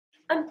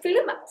I'm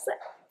feeling myself.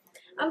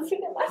 I'm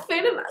feeling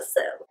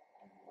myself.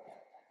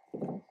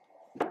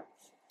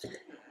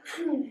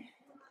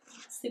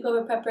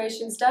 Sleepover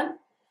preparation's done.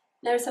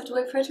 Now I just have to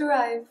wait for it to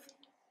arrive.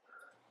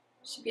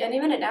 Should be any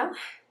minute now.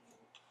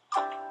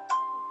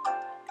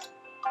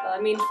 Well,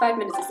 I mean, 5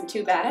 minutes isn't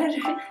too bad.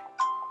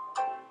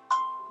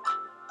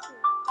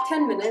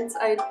 10 minutes,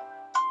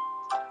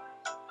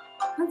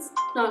 that's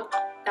not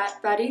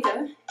that bad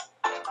either.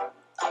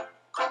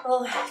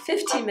 Well,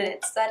 15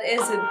 minutes, that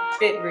is a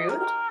bit rude.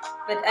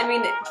 But I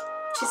mean,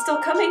 she's still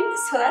coming,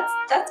 so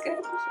that's good.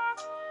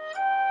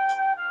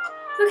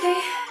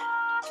 Okay,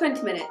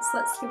 20 minutes.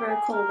 Let's give her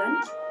a call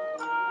then.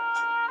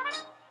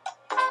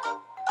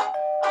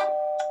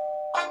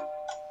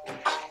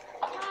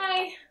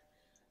 Hi.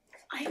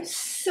 I'm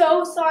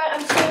so sorry.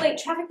 I'm so late.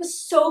 Traffic was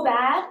so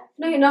bad.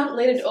 No, you're not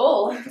late at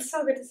all. It's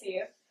so good to see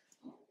you.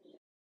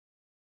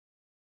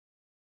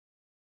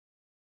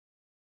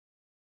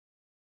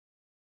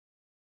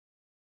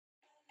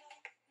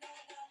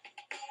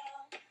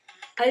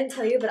 I didn't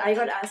tell you, but I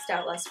got asked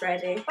out last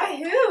Friday. By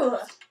who?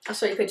 I'll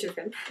show you a picture of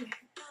him.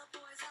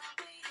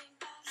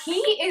 He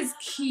is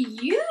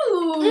cute.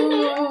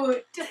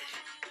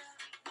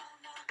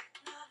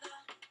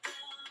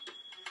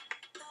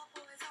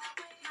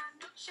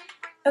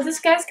 Oh, this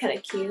guy's kind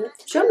of cute.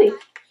 Show me.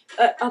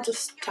 I'll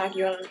just tag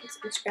you on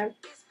Instagram.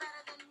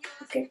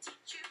 Okay.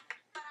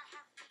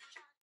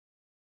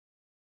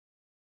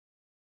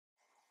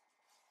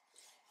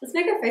 Let's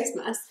make a face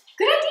mask.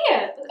 Good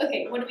idea.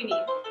 Okay, what do we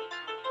need?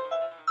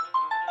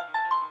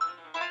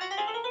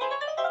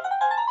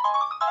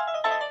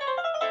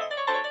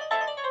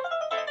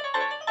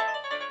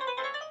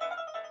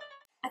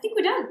 I think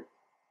we're done.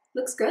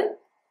 Looks good.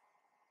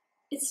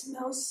 It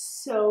smells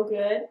so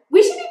good.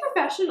 We should be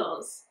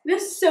professionals. We're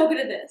so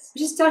good at this.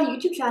 We should start a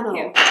YouTube channel.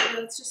 Okay,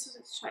 let's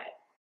try it.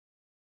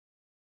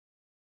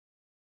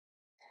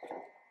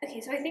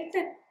 Okay, so I think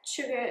that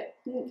sugar.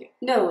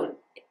 No.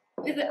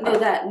 Is it,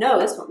 No,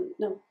 this one.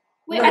 No.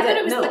 Wait, No, I thought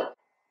it was no. the.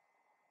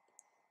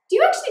 Do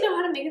you actually know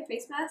how to make a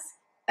face mask?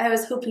 I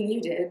was hoping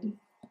you did.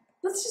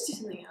 Let's just do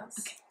something else.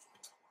 Okay.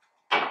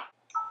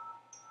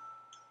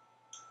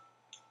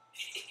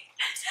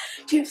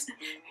 Cheers.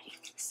 Ready?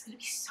 This is gonna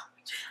be so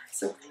much fun.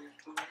 So,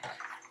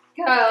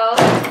 Girl,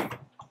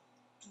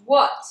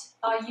 what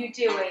are you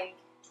doing?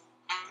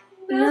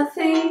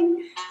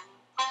 nothing.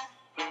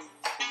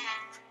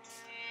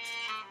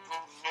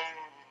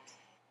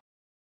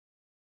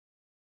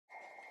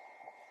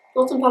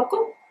 Want some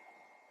popcorn?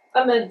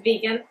 I'm a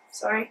vegan.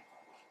 Sorry.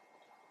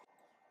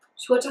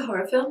 Should we watch a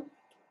horror film?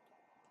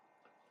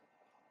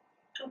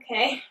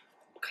 Okay.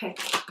 Okay.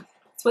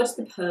 Let's watch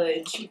The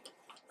Purge.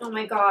 Oh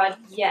my god,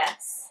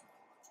 yes.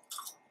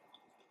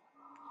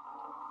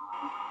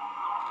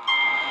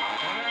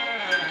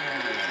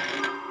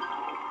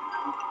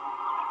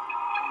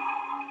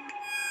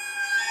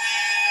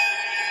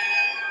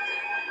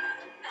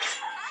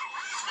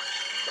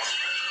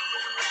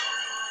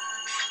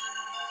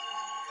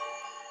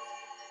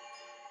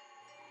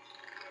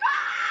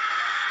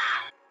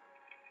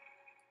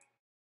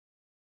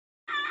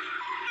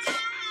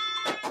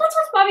 Let's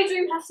watch Bobby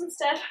Dream House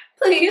instead.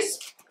 Please.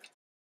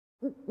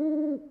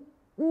 We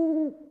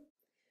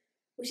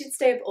should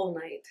stay up all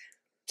night.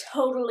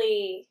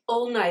 Totally.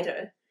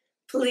 All-nighter.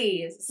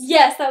 Please.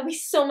 Yes, that would be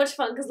so much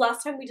fun because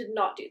last time we did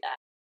not do that.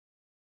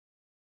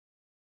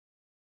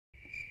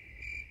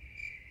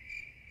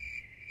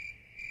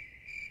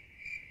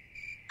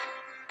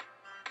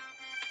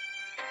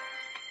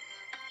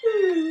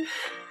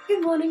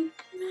 Good morning.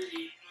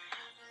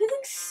 You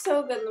look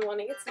so good in the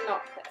morning. It's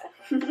not fair.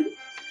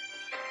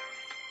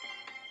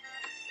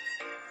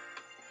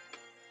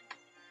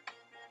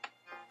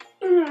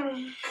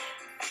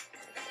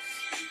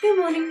 Good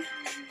morning.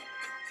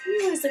 You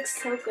always look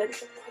so good in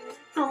the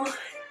morning. Oh.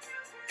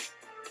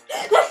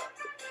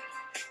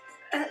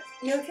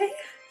 You okay?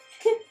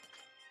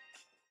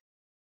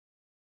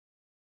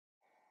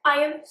 I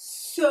am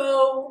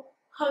so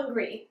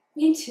hungry.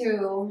 Me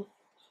too.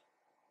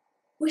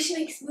 We should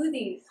make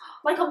smoothies.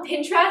 Like on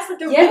Pinterest, like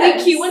the Yes.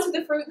 really cute ones with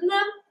the fruit in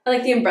them. I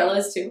like the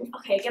umbrellas too.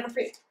 Okay, get the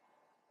fruit.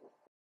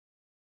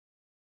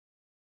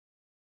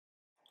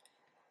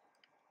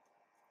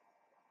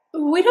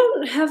 We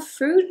don't have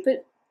fruit,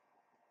 but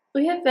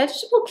we have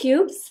vegetable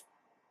cubes.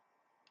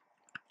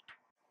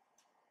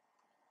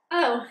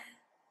 Oh.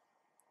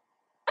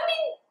 I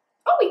mean,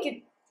 we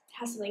could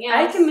have something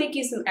else. I can make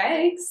you some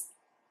eggs.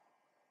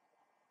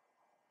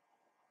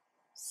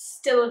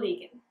 Still a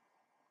vegan.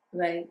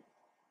 Right.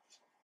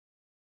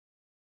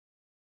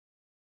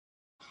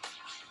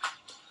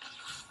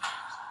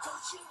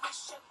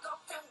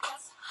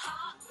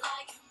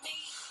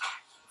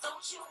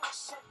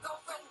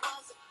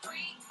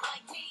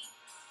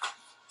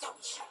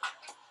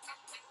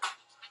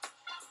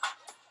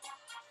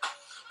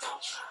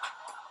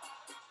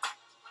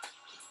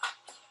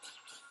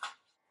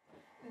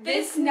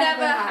 This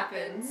never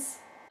happens.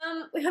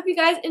 We hope you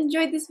guys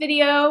enjoyed this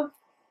video.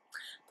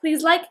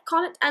 Please like,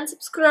 comment, and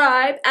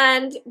subscribe.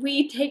 And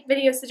we take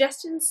video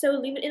suggestions, so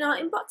leave it in our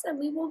inbox and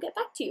we will get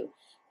back to you.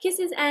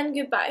 Kisses and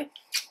goodbye.